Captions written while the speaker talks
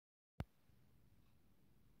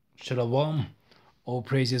Shalom. All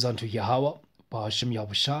praises unto Yahawah, Bahasham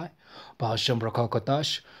Yahawashi, Bahasham Rawchaa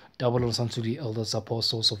Qadash. Double honors unto the elders,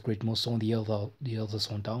 apostles of great most on the elders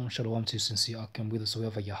on down. Shalom to sincere Akim with us,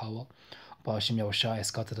 whoever Yahawah, Bahasham Yahawashi has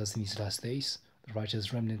scattered us in these last days. The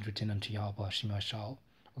righteous remnant return unto Yahweh, Bahasham Yahawashi.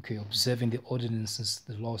 Okay, observing the ordinances,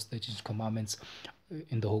 the laws, statutes, commandments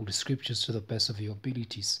in the Holy Scriptures to the best of your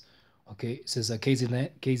abilities. Okay, it says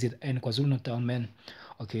KZN KwaZulu-Natal men,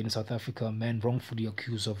 okay, in South Africa, men wrongfully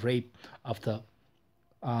accused of rape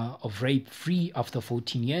free after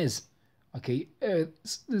 14 years. Okay,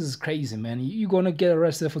 this is crazy, man. You're gonna get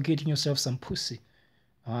arrested for getting yourself some pussy.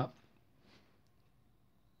 But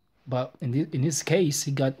in this case,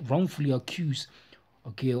 he got wrongfully accused,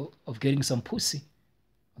 okay, of getting some pussy.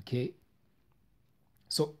 Okay,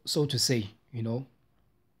 so to say, you know,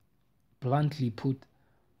 bluntly put,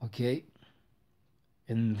 okay,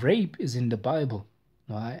 and rape is in the Bible,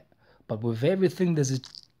 right? But with everything, there's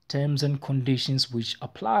terms and conditions which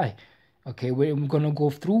apply. Okay, we're gonna go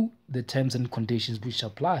through the terms and conditions which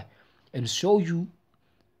apply and show you,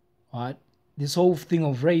 right? This whole thing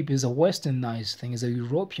of rape is a westernized thing, is a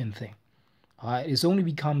European thing. All right, it only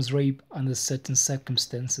becomes rape under certain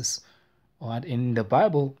circumstances. All right, in the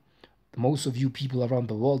Bible, most of you people around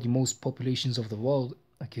the world, the most populations of the world,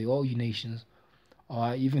 okay, all you nations,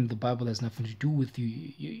 even the Bible has nothing to do with you.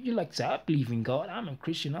 You like to say, I believe in God. I'm a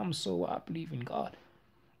Christian. I believe in God.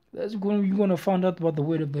 You're going to find out what the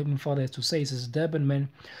word of the Heavenly Father has to say. It says, Durban man,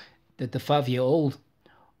 that the 5-year-old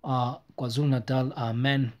KwaZulu-Natal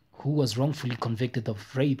man who was wrongfully convicted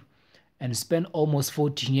of rape and spent almost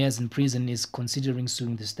 14 years in prison is considering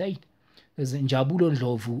suing the state. There's Njabulo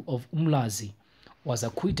Ndlovu of Umlazi was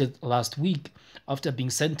acquitted last week after being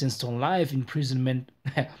sentenced to life imprisonment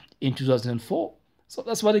in 2004. So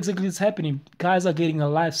that's what exactly is happening. Guys are getting a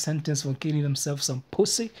life sentence for killing themselves some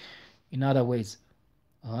pussy. In other words,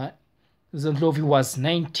 all right. Ndlovu was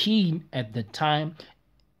 19 at the time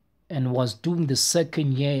and was doing the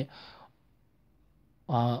second year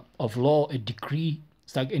of law, a degree.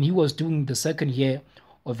 And he was doing the second year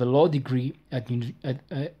of a law degree at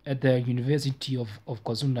the University of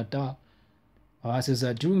KwaZulu-Natal. Says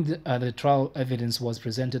during the trial, evidence was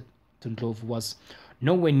presented to Ndlovu was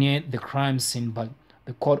nowhere near the crime scene, but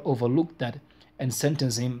the court overlooked that and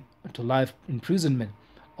sentenced him to life imprisonment.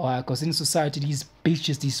 Because in society, these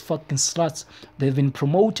bitches, these fucking sluts, they've been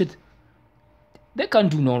promoted. They can't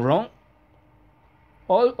do no wrong.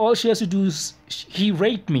 All she has to do is, he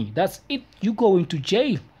raped me. That's it. You go into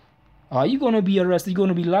jail. You're going to be arrested. You're going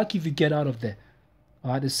to be lucky if you get out of there.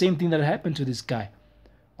 The same thing that happened to this guy.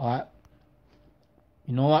 You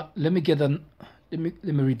know what? Let me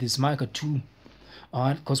read this Micah 2.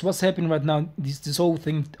 Because what's happening right now, this whole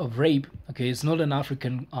thing of rape, okay, it's not an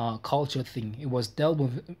African culture thing. It was dealt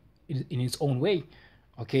with in its own way,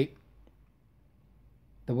 okay.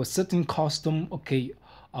 There was certain custom, okay,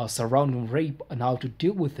 surrounding rape and how to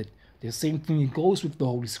deal with it. The same thing goes with the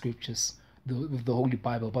Holy Scriptures, with the Holy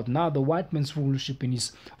Bible. But now the white man's rulership in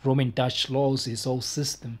his Roman Dutch laws, his whole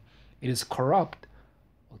system, it is corrupt,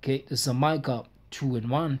 okay. This is Micah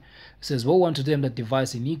 2:1. It says, woe unto them that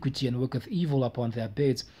devise iniquity and worketh evil upon their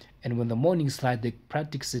beds, and when the morning's light they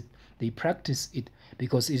practice it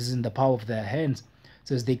because it is in the power of their hands. It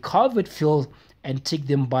says, they covet filth and take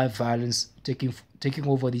them by violence, taking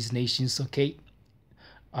over these nations, okay.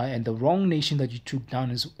 And the wrong nation that you took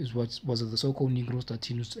down is what was the so-called Negroes,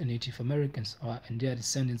 Latinos, and Native Americans, and their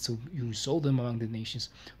descendants. So you sow them among the nations,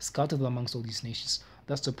 scattered amongst all these nations.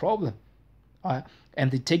 That's the problem. And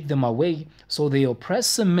they take them away, so they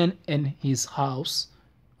oppress a man and his house,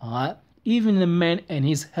 even a man and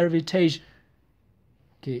his heritage.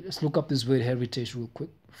 Okay, let's look up this word heritage real quick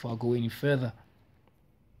before I go any further.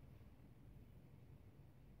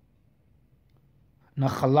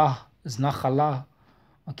 Nakhalah is nakhalah,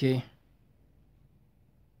 okay.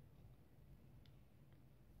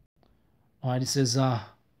 All right, it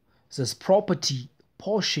says property,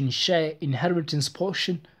 portion, share, inheritance,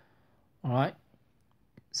 portion. All right.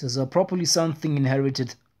 It says properly something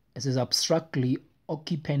inherited. It says abstractly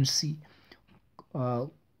occupancy,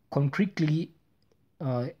 concretely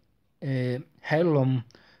helum.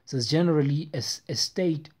 Says generally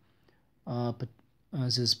estate, but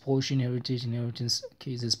says portion, heritage, inheritance.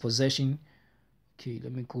 Okay, it says possession. Okay,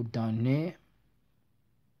 let me go down there.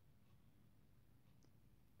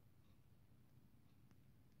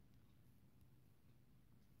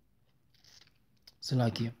 So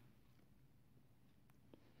like here.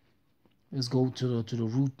 Let's go to the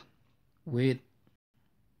root where it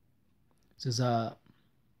says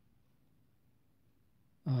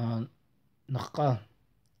Nathal.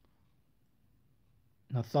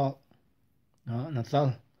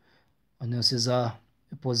 And this is a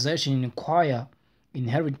possession, inquire,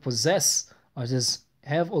 inherit, possess, or just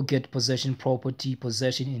have or get possession, property,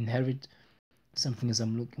 possession, inherit. Something as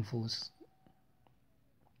I'm looking for.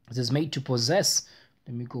 It is made to possess.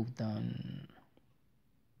 Let me go down.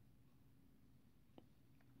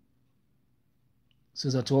 So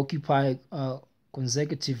that to occupy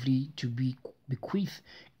consecutively, to be bequeath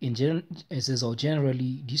in it says, or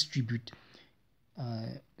generally distribute.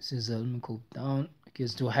 It says let me go down.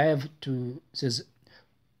 Because to have to says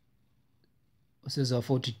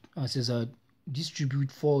for to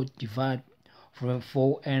distribute, for, divide,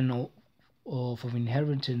 for and or for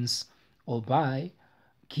inheritance, or buy,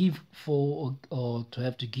 give for, or to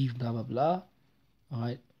have to give, blah blah blah. All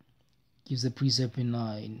right, gives a precept in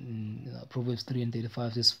Proverbs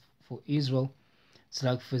 3:35. Says for Israel, it's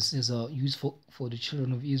like this is useful for the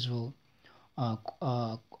children of Israel.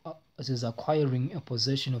 It says acquiring a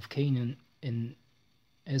possession of Canaan and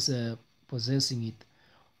as possessing it.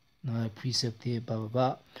 Now a precept here, blah blah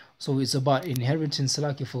blah. So it's about inheritance,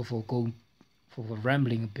 like for going for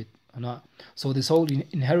rambling a bit or not. So this whole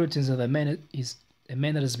inheritance of the man is a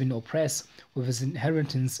man that has been oppressed with his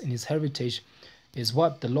inheritance and his heritage is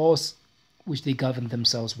what the laws which they govern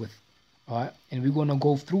themselves with. All right, and we're gonna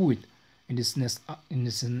go through it in this next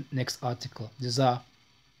article. These are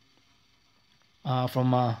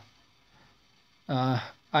from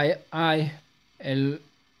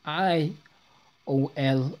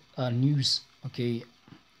IOL news. Okay,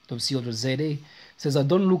 .co.za says, I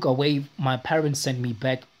don't look away. My parents sent me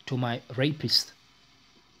back to my rapist.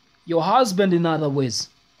 Your husband, in other words,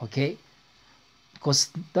 okay?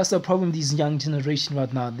 Because that's the problem. These young generation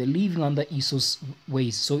right now, they're living under Esau's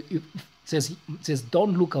ways. So it says,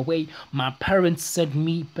 don't look away. My parents sent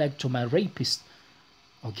me back to my rapist.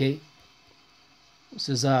 Okay. It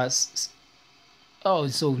says, oh,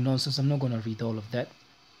 it's so nonsense. I'm not gonna read all of that.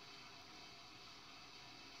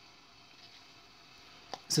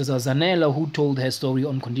 It says, Zanella, who told her story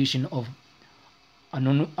on condition of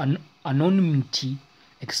anonymity,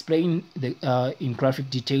 explained in graphic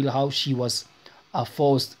detail how she was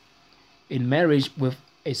forced in marriage with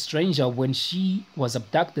a stranger when she was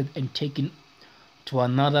abducted and taken to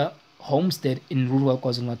another homestead in rural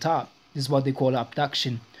KwaZulu-Natal. This is what they call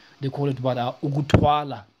abduction. They call it what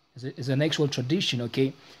Ukuthwala. It's an actual tradition.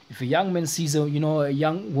 Okay, if a young man sees a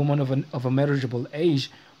young woman of a marriageable age,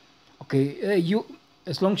 okay,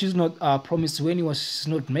 as long as she's not promised to anyone, she's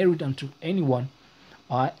not married unto anyone.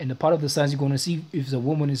 And the part of the signs you're going to see if the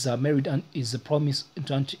woman is married and is a promise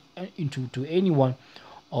to anyone,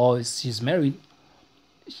 or she's married,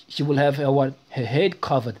 she will have her head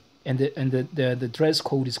covered, and the dress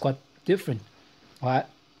code is quite different. Right?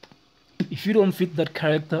 If you don't fit that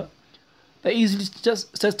character, they easily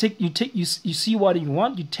just take you see what you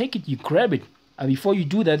want, you take it, you grab it. And before you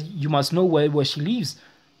do that, you must know where she lives.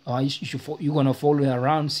 You're gonna follow her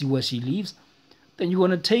around, see where she lives. Then you're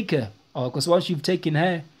gonna take her. Because once you've taken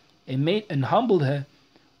her and made and humbled her,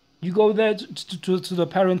 you go there to the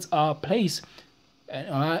parents' place,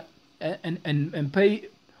 and pay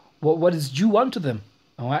what is due unto them.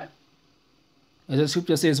 All right. As the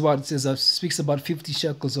scripture says, it says speaks about 50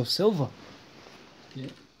 shekels of silver. Okay.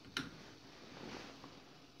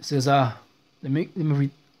 It says let me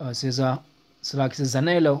read. It says so like it says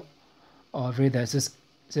Zanello. Read that. It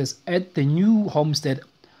says at the new homestead,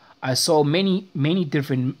 I saw many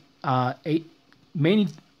different. I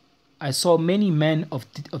saw many men of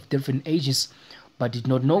different ages, but did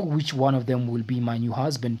not know which one of them will be my new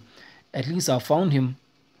husband. At least I found him.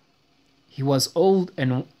 He was old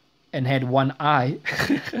and had one eye.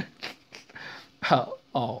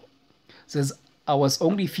 Says I was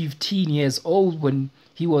only 15 years old when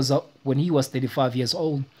he was 35 years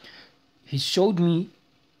old. He showed me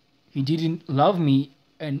he didn't love me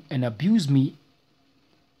and abused me.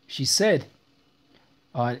 She said.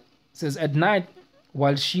 Says at night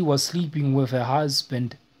while she was sleeping with her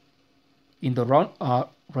husband in the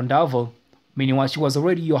rendezvous, meaning while she was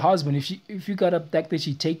already your husband, if you got abducted,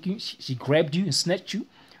 she grabbed you and snatched you,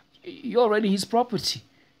 you're already his property.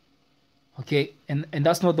 Okay, and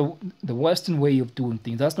that's not the Western way of doing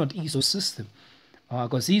things. That's not Esau's system,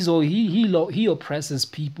 because Esau he oppresses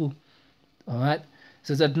people. All right.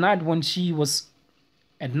 Says at night while she was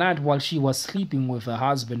sleeping with her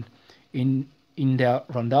husband in their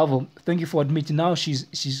rendezvous. Thank you for admitting now she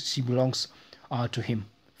belongs to him.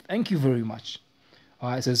 Thank you very much.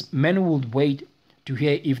 It says men would wait to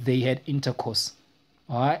hear if they had intercourse.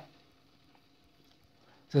 All right.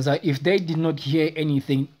 Says that if they did not hear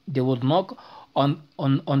anything, they would knock on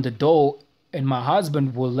the door, and my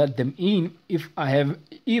husband will let them in if I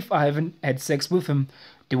haven't had sex with him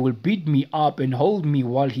they will beat me up and hold me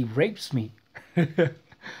while he rapes me. Hey,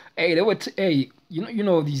 hey,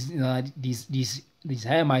 these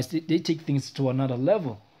Hamites, they take things to another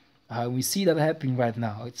level. We see that happening right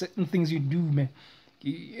now. It's certain things you do, man.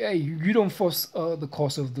 You don't force the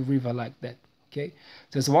course of the river like that. Okay,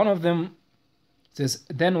 says one of them says,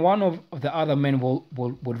 then one of the other men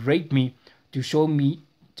would rape me to show my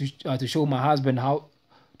husband how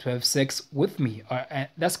to have sex with me.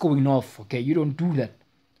 That's going off. Okay, you don't do that.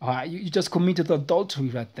 You just committed adultery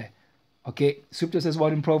right there. Okay, Scripture says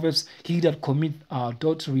what in Proverbs? He that commit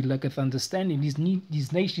adultery lacketh understanding.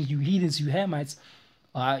 These nations, you heathens, you Hamites,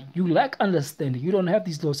 you lack understanding. You don't have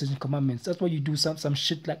these laws and commandments. That's why you do some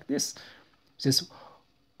shit like this. It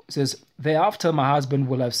says, thereafter my husband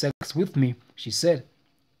will have sex with me. She said,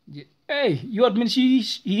 hey, you admit he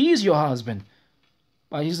is your husband.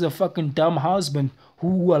 But he's a fucking dumb husband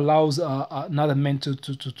who allows another man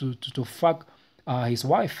to fuck his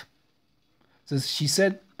wife. So she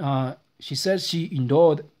said she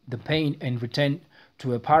endured the pain and returned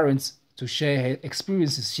to her parents to share her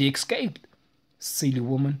experiences. She escaped, silly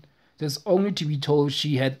woman. There's only to be told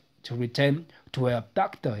she had to return to her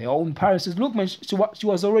abductor. Her own parents says, look, man, she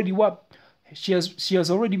was already what? She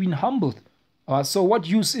has already been humbled. So what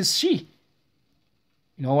use is she?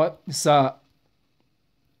 You know what? It's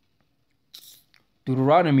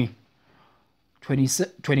Deuteronomy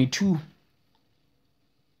 22.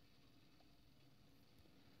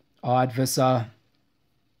 At verse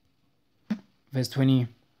 20.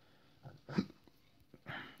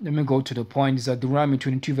 Let me go to the point. It's Deuteronomy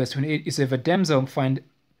 22, verse 28. It says,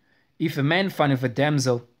 if a man findeth a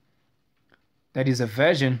damsel that is a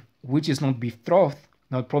virgin, which is not betrothed,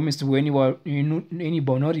 not promised to anyone,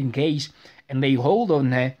 not engaged, and lay hold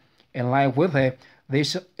on her and lie with her,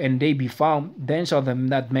 and they be found, then the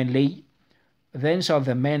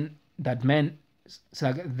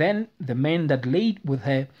man that laid with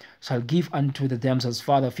her shall give unto the damsel's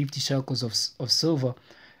father 50 shekels of silver,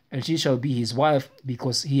 and she shall be his wife,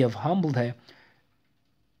 because he have humbled her,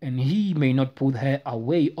 and he may not put her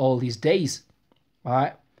away all his days. All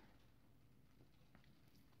right.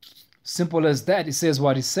 Simple as that. It says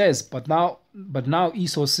what it says. But now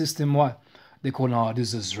Esau's system, what? They call,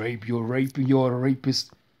 this is rape. You're raping. You're a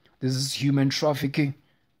rapist. This is human trafficking.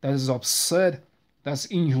 That is absurd. That's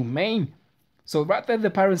inhumane. So right there, the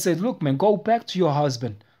parent said, look, man, go back to your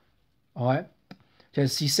husband. All right.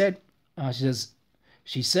 She said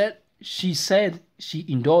she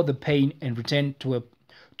endured the pain and returned to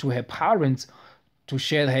her parents to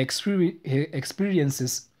share her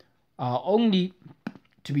experiences, only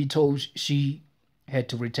to be told she had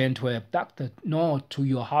to return to her abductor. No, to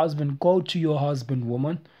your husband. Go to your husband,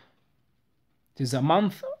 woman. It is a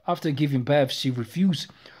month after giving birth, she refused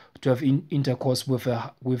to have intercourse with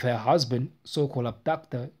her husband, so-called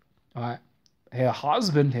abductor, her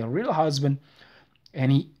husband, her real husband,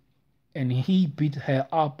 and he beat her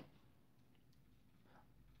up.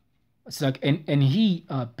 It's like and he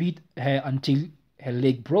beat her until her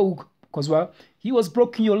leg broke. Because he was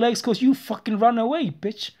broken your legs because you fucking ran away,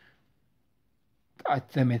 bitch. God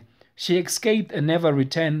damn it. She escaped and never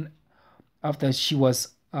returned after she was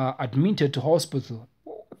admitted to hospital.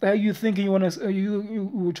 What the hell are you thinking? You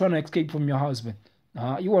were trying to escape from your husband?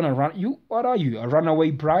 You want to run? What are you, a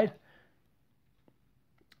runaway bride?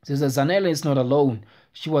 Says that Zanella is not alone.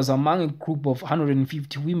 She was among a group of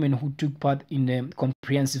 150 women who took part in a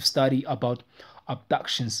comprehensive study about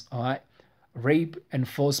abductions, rape and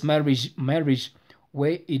forced marriage,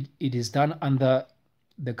 where it is done under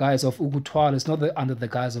the guise of Ukuthwala. It's not under the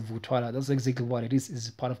guise of Ukuthwala. That's exactly what it is. It's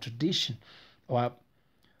part of tradition. But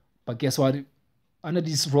guess what? Under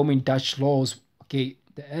these Roman Dutch laws, okay,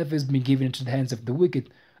 the earth has been given into the hands of the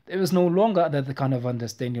wicked. There is no longer that kind of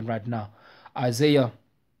understanding right now. Isaiah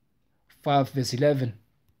 5 verse 11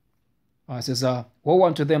 says, woe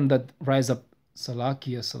unto them that rise up.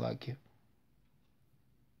 Salakia.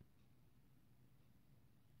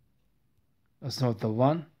 That's not the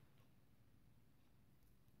one.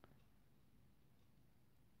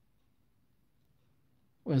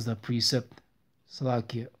 Where's the precept?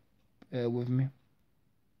 Salakia. Bear with me.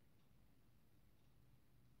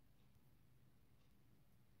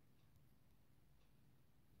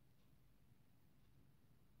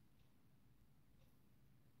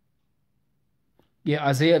 Yeah,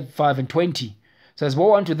 Isaiah 5 and 20 says,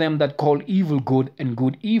 woe unto them that call evil good and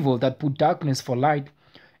good evil, that put darkness for light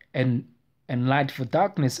and light for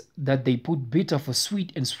darkness, that they put bitter for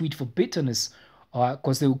sweet and sweet for bitterness,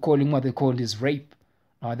 because they were calling what they call this rape.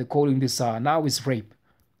 They're calling this now is rape,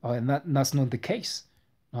 and that's not the case.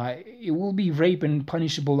 It will be rape and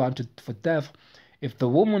punishable for death If the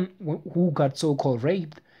woman who got so-called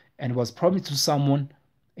raped and was promised to someone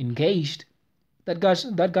engaged, that guy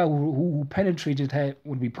who penetrated her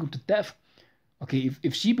would be put to death. Okay,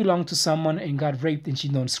 if she belonged to someone and got raped and she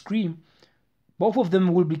don't scream, both of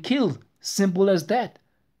them will be killed. Simple as that.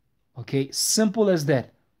 Okay, simple as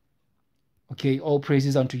that. Okay, all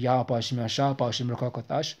praises unto Yahawah, Rawchaa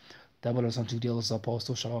Qadash. Double us unto the elders,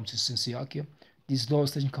 apostles, shalom to sincere. These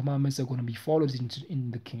laws and commandments are going to be followed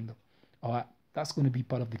in the kingdom. All right, that's going to be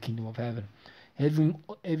part of the kingdom of heaven. Having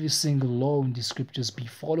every single law in the scriptures be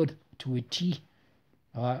followed to a T.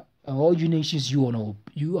 All right, and all you nations you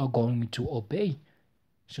are going to obey.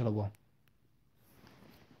 Shalom.